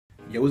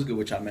Yo, what's good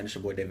with y'all, man? It's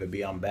your boy David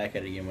B. I'm back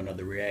at it again with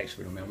another reaction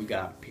video, man. We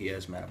got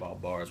PS Mad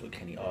About Bars with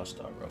Kenny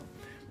Allstar, bro.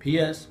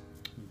 PS,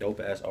 dope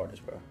ass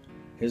artist, bro.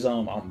 His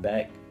I'm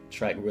Back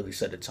track really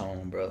set the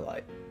tone, bro.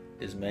 Like,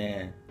 this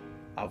man,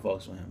 I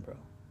fucks with him, bro.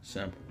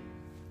 Simple.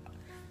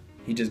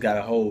 He just got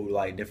a whole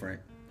like different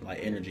like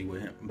energy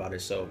with him about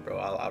himself, bro.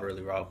 I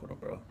really rock with him,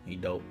 bro. He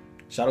dope.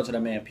 Shout out to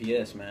that man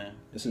PS, man.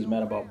 This is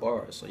Mad About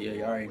Bars, so yeah,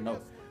 y'all already know.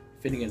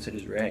 Finna get into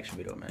this reaction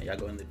video, man. Y'all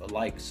go and leave a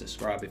like,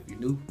 subscribe if you're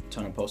new,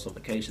 turn on post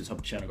notifications, help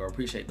the channel grow.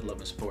 Appreciate the love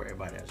and support,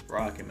 everybody that's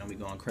rocking, man. We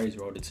going crazy,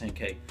 road to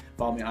 10K.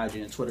 Follow me on IG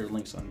and Twitter,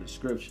 links in the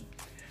description.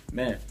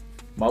 Man,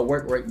 my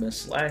work rate been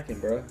slacking,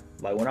 bro.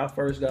 Like, when I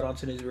first got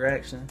onto this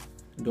reaction,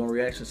 doing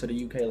reactions to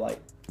the UK, like,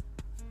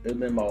 it's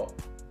been about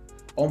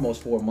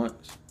almost 4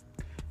 months.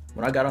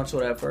 When I got onto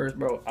it at first,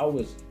 bro, I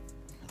was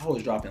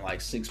dropping like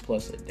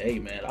 6+ a day,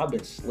 man. I've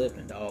been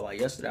slipping, dog. Like,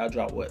 yesterday I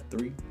dropped, what,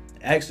 3?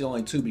 Actually,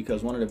 only 2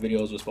 because one of the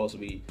videos was supposed to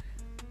be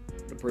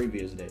the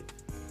previous day.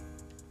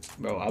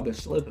 Bro, I've been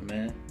slipping,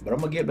 man. But I'm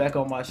going to get back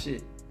on my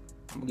shit.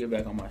 I'm going to get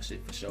back on my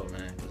shit for sure,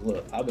 man. Because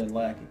look, I've been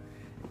lacking.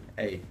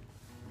 Hey,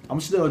 I'm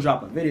still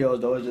dropping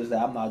videos, though. It's just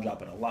that I'm not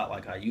dropping a lot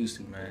like I used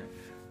to, man.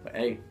 But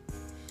hey,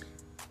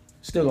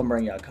 still going to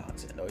bring y'all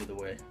content, though, either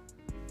way.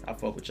 I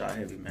fuck with y'all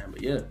heavy, man.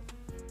 But yeah,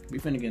 we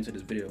finna get into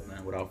this video,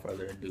 man, without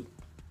further ado.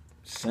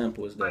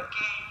 Simple as that.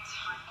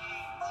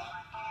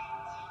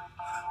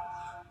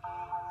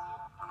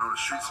 The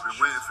streets have been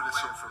waiting for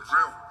this one for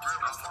real.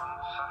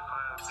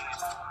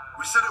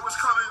 We said it was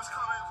coming.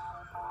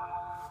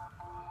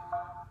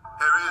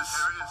 Here it is.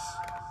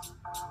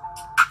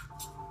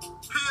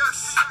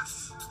 PS.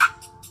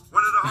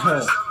 One of the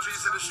hardest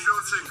MGs in the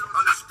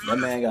street. That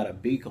man got a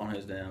beak on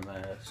his damn ass. It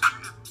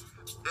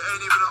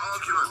ain't even an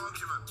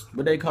argument.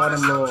 But they call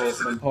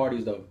them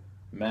parties though.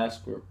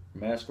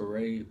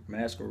 Masquerade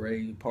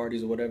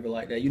parties or whatever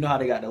like that. You know how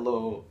they got the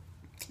little,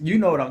 if you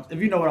know what I'm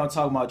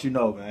talking about, you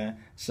know, man.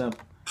 Simple.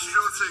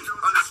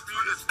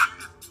 Undisputed.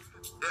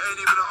 It ain't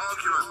even an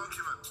argument.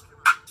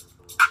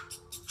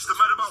 It's the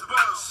Mad About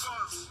Bars.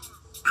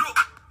 Look,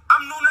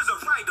 I'm known as a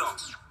rider.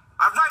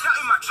 I ride out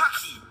in my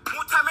trackie.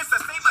 More time it's the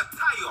same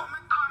attire.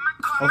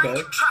 Okay.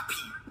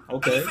 Trappy.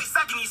 Okay. If it's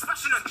sagging, he's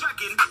smashing and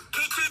dragging.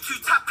 K22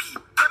 tappy.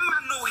 Them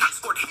man no hit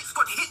squad,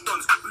 hit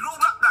dons.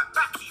 Roll up like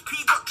backy.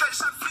 P got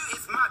drenched and flew,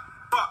 it's mad.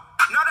 But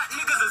now that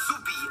nigga's a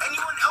Zubi.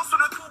 Anyone else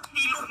wanna talk,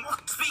 he look more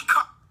speak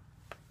up.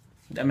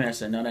 That man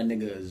said, now that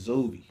nigga is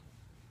Zubi.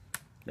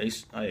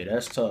 Hey,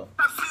 that's tough.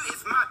 I flew,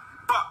 it's mad.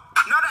 But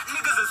now that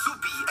nigga's a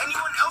Zubi.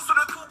 Anyone else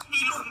wanna talk, he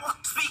look more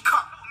speak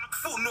up.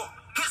 Full no.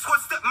 Hit squad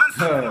step man,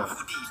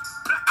 hoodie.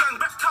 Black gang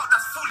wrapped out,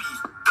 that's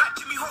fully. Like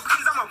Jimmy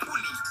Hopkins, I'm a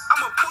bully.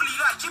 I'm a bully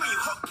like Jimmy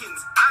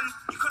Hopkins. And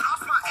you can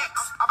ask my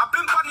ex. I've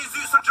been bunny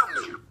Zeus on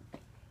job.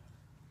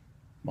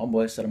 My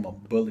boy said I'm a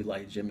bully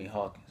like Jimmy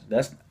Hawkins.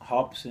 That's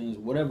Hobson's,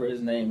 whatever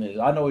his name is.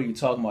 I know what you're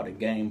talking about, a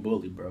game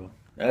bully, bro.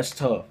 That's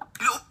tough.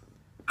 Little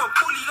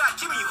bully like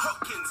Jimmy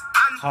Hopkins.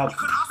 And you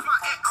can ask my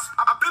ex.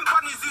 I've been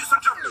bunny Zeus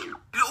on job.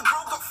 Little bro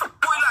got fucked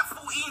boy like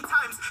 14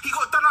 times. He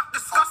got done up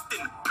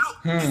disgusting. Look,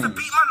 used to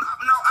beat man up,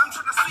 now I'm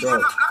trying to sweep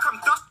man up like I'm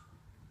dust.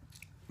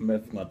 I'm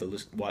definitely about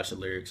to watch the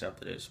lyrics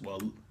after this.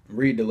 Well,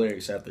 read the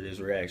lyrics after this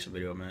reaction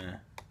video, man.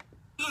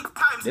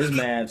 This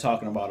man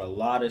talking about a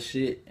lot of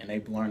shit, and they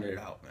blurred it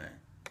out, man.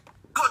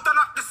 Got done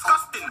up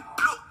disgusting.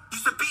 Look,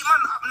 used to beat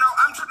man up, now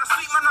I'm trying to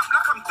sweep man up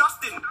like I'm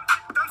dusting.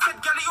 Done said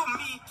galley on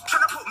me,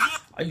 trying to put me.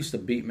 I used to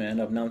beat man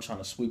up, now I'm trying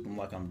to sweep him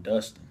like I'm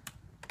dusting.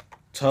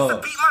 Used to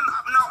Tough. beat man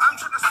up, now I'm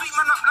trying to sweep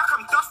man up like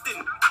I'm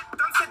dusting.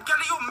 Done said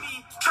galley on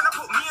me, trying to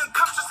put me in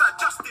cuffs just like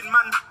Justin,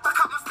 man. Back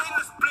up my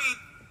stainless blade.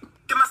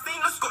 Then my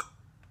stainless got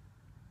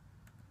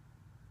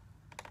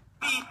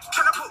me,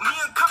 trying to put me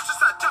in cuffs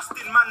just like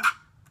Justin, man.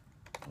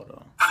 Hold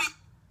on. Sweep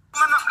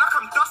man up like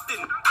I'm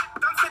dusting.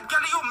 Done said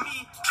galley on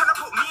me, trying to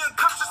put me in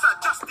cuffs just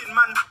like Justin,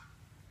 man.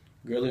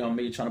 Girly on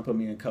me, trying to put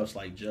me in cuffs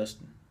like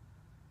Justin.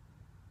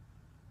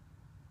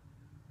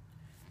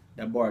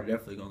 That bar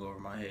definitely gonna go over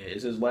my head.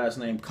 Is his last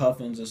name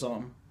Cuffins or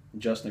something?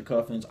 Justin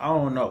Cuffins? I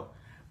don't know.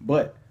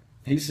 But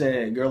he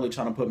said Girly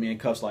trying to put me in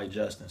cuffs like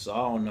Justin, so I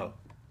don't know.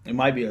 It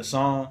might be a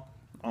song.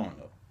 I don't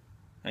know.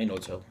 Ain't no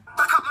telling.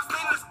 Back up my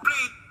stainless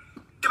blade.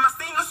 Then my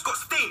stainless got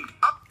stained.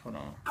 Hold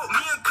on. Put me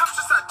in cuffs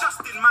just like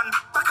Justin, man.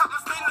 Back up my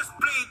stainless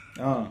blade.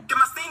 Then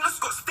my stainless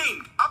got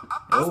stained.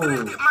 I was gonna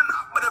dip man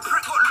up, but the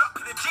prick got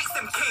locked and the jakes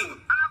them came.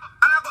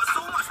 And I got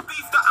so much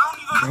beef that I don't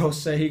even. Bro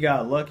say he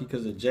got lucky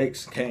because the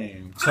Jakes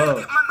came. Gonna Tough.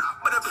 dip man up,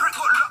 but the prick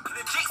got locked and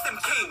the jakes them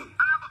came.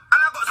 And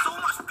I got so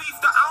much beef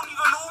that I don't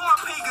even know all my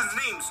pagans'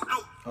 names.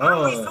 Look,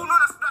 I still know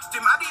I splashed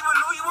him. I didn't even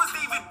know he was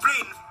David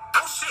Blaine.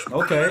 Oh shit.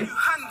 Okay. I know you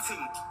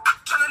hunting.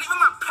 Trying to leave him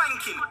at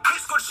planking.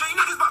 Hits got show you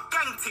niggas about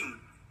gang ting.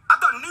 I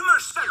done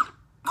numerous shit.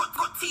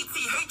 Got TT,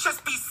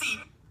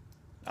 HSBC.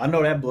 I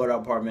know that blurred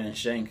out part, man.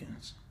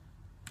 Shankins.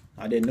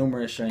 I did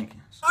numerous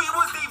shankins. Oh, you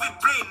was David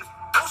Blaine.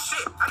 Oh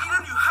shit, I need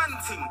a new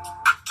hunting.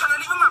 Trying to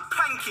leave him at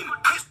planking.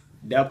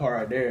 That part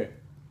right there.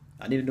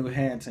 I need a new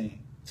hand team.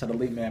 To the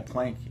lead man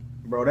planking.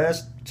 Bro,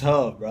 that's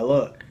tough, bro.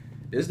 Look.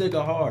 This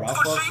nigga hard. I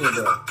fuck with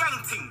bro.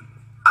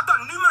 I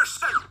done numerous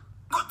shit.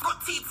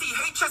 Got TT,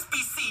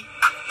 HSBC.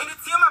 In the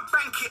team, I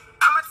bank it.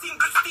 I'm a team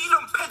good steel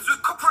on peds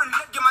with copper and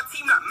lead. Yeah, my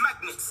team like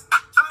magnets.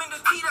 I'm in the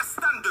T that's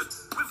standard.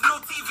 With no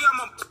TV, I'm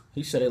on.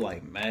 He said it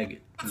like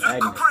magnets.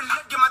 Copper and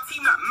lead. Yeah, my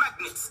team like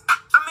magnets.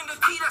 I'm in the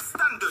T that's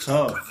standard.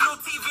 With no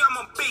TV, I'm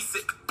on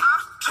basic.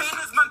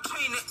 Trainers, man,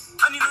 train it.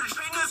 And you know the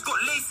trainers got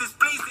laces,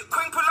 blaze it.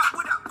 Quang pull up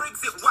with that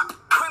Brexit whack.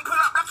 Quang pull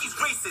up like he's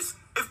racist.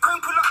 If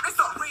Quang pull up, they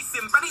start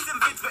racing. Baddies in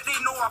vids, but they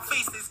know our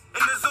faces.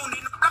 In the zone,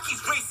 they know like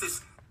he's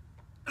racist.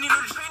 And you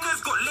know the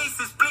trainers got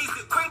laces, blaze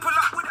it. Quang pull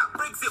up with that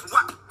Brexit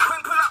whack.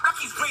 Quang pull up like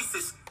he's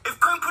racist. If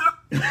Quang pull up,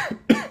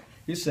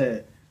 he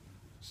said,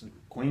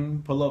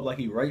 Queen pull up like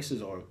he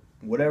racist or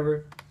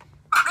whatever.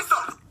 they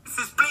start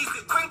racist, blaze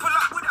it. Quang pull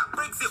up with that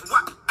Brexit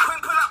whack.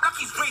 Quang pull up like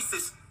he's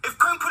racist. If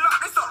Quang pull up,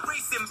 they start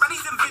racing.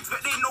 Baddies in vids,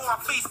 but they know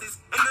our faces.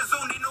 In the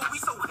zone, they know we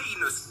so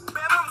heinous.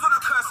 Bare mums wanna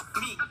curse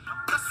me.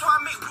 That's why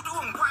I make voodoo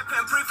and wipe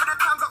and pray for the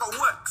times I got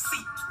work.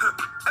 See,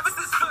 ever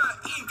since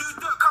 13, do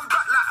dirt come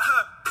back like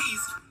her.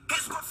 Peace.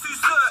 Hits got too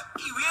sir.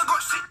 We ain't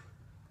got shit.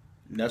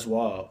 That's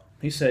wild.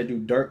 He said, do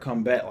dirt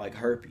come back like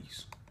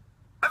herpes?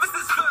 Ever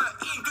since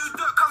 13, do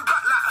dirt come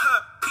back like her.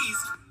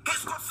 Peace.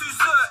 Hits got too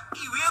sir.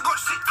 We ain't got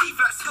shit teeth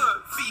like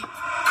scurvy.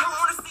 Don't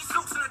wanna see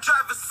slopes in the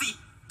driver's seat.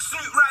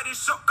 Snoop riding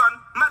shotgun.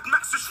 Mad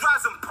Max just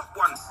rise and pop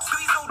one.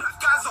 Squeeze all that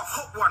guy's a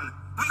hot one.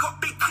 We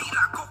got big teeth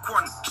like cook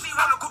one. She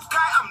want a good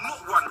guy, I'm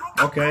not one.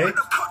 Okay. I'm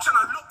the potch and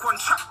I look one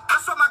trap.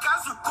 That's why my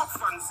guys who got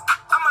funds.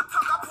 I'm a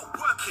tug, I put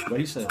work in. What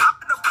he said?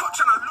 I'm the potch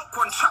and I look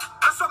one trap.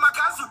 That's why my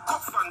guys who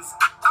got funds.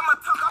 I'm a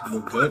tug, I put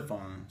With good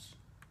funds.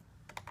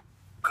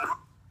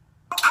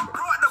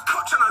 Bro at the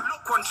potch and I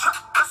look one trap.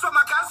 That's why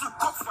my guys who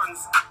got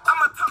funds. I'm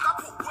a tug, I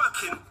put work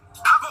in.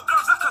 I got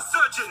gloves like a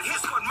surgeon.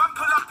 His one man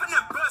pull up and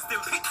then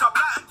bursting. Picked up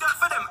light and dirt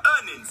for them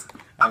earnings.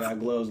 I got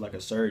gloves like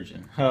a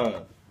surgeon.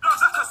 Huh.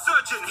 Gloves like a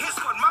surgeon. His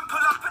one man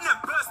pull up and then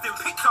bursting.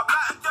 Picked up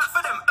light and dirt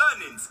for them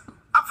earnings.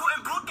 I put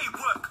in broad day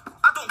work.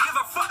 I don't give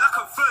a fuck like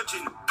a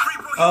virgin. Free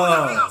bro, he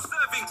wanna be out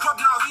serving. Club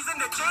now, he's in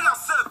the jail out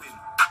serving.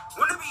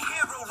 Wanna be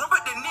hero,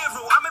 Robert De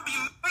Niro. I'ma be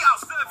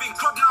out serving.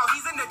 Club now,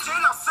 he's in the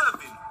jail out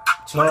serving.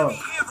 Wanna be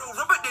hero,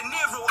 Robert De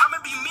Niro.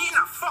 I'ma be mean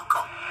that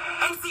fucker.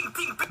 Anything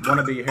think big.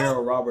 Wanna be hero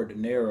Robert De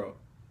Niro.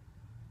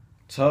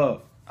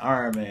 Tough.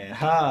 Iron Man.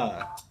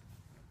 Ha.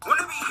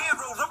 Wanna be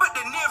hero, Robert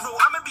De Niro.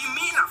 I'ma be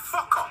mean that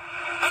fucker.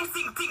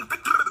 Anything think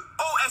big.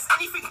 OS,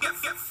 anything get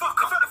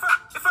fucker.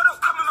 If I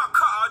don't come in my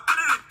car,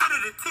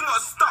 did it, ting or a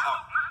stutter.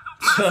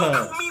 Man,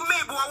 call me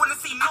Mabel, I wanna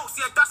see notes,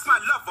 yeah, that's my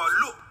lover.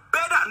 Look,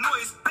 bear that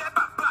noise, bear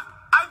back.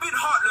 I've been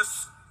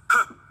heartless.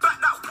 Back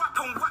that whap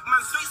and whack,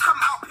 man. Sweets come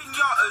out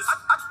pinatas.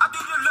 I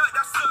did alert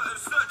that certain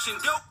searching.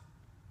 Yo.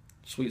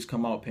 Sweets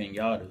come out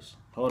pinatas.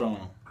 Hold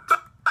on.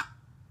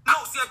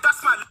 Notes, yeah,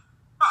 that's my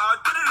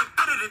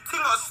did it, ting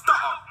or a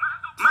stutter.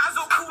 Might as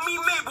well call me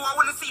Mabel, I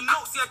wanna see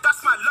notes, yeah,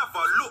 that's my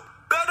lover. Look,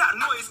 bear that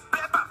noise,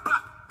 bear back.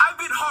 I've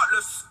been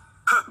heartless.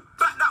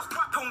 Back that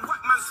whap and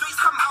whack, man. Sweets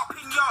come out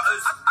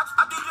pinatas.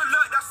 I did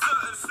alert that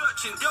certain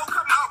searching. They'll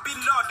come out Bin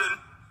Laden.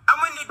 And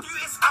when they do,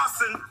 it's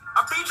arson.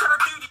 I've been trying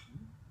to do the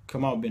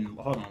Come out Bin.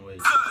 Hold on, wait.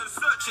 certain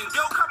searching.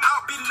 They'll come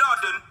out Bin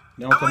Laden.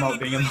 They don't come out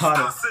Bin Laden.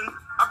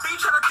 I've been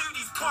trying to do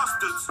these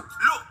bastards.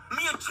 Look,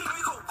 me and Chin,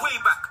 we got way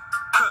back.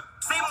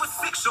 Same with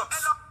 6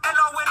 shots.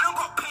 Ella went and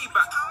got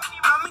payback.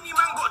 How many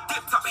man got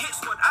dipped up? Hit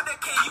squad. I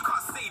don't care, you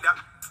can't say that.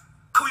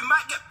 Cause we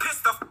might get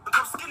pissed off.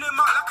 I'm skinning him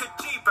out like a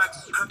J-bag.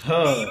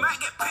 He might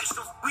get pitched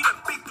off. We them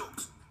big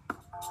dogs.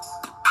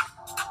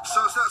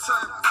 So.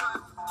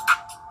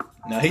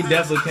 Now he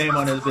definitely came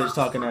on this bitch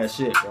talking that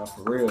shit, bro.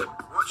 For real.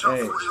 Watch out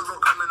Hey. for what you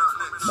got coming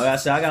up next. Like I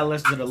said, I gotta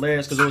listen to the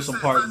lyrics because there was some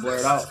parts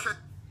blurred out.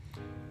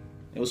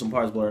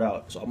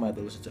 So I'm gonna have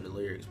to listen to the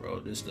lyrics, bro.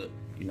 Just to,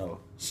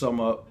 sum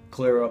up,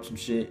 clear up some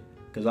shit.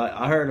 Cause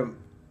I heard him.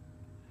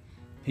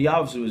 He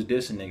obviously was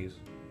dissing niggas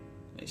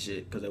and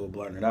shit because they were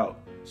blurring it out.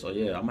 So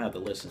yeah, I'm gonna have to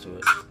listen to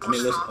it.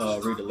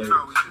 Read the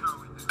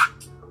lyrics.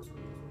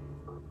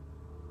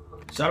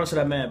 Shout out to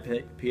that man,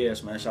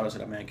 PS, man. Shout out to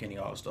that man, Kenny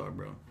Allstar,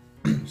 bro.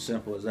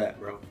 Simple as that,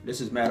 bro.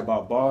 This is Mad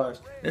About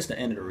Bars. That's the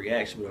end of the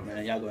reaction video,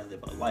 man. Y'all go ahead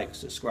and leave a like,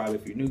 subscribe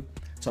if you're new.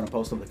 Turn on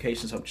post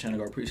notifications, help the channel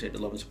grow. Appreciate the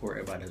love and support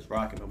everybody that's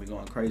rocking. Man, we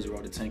going crazy.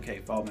 Road to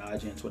 10K. Follow me on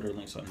IG and Twitter.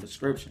 Links on the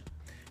description.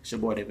 It's your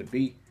boy David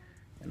B,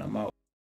 and I'm out.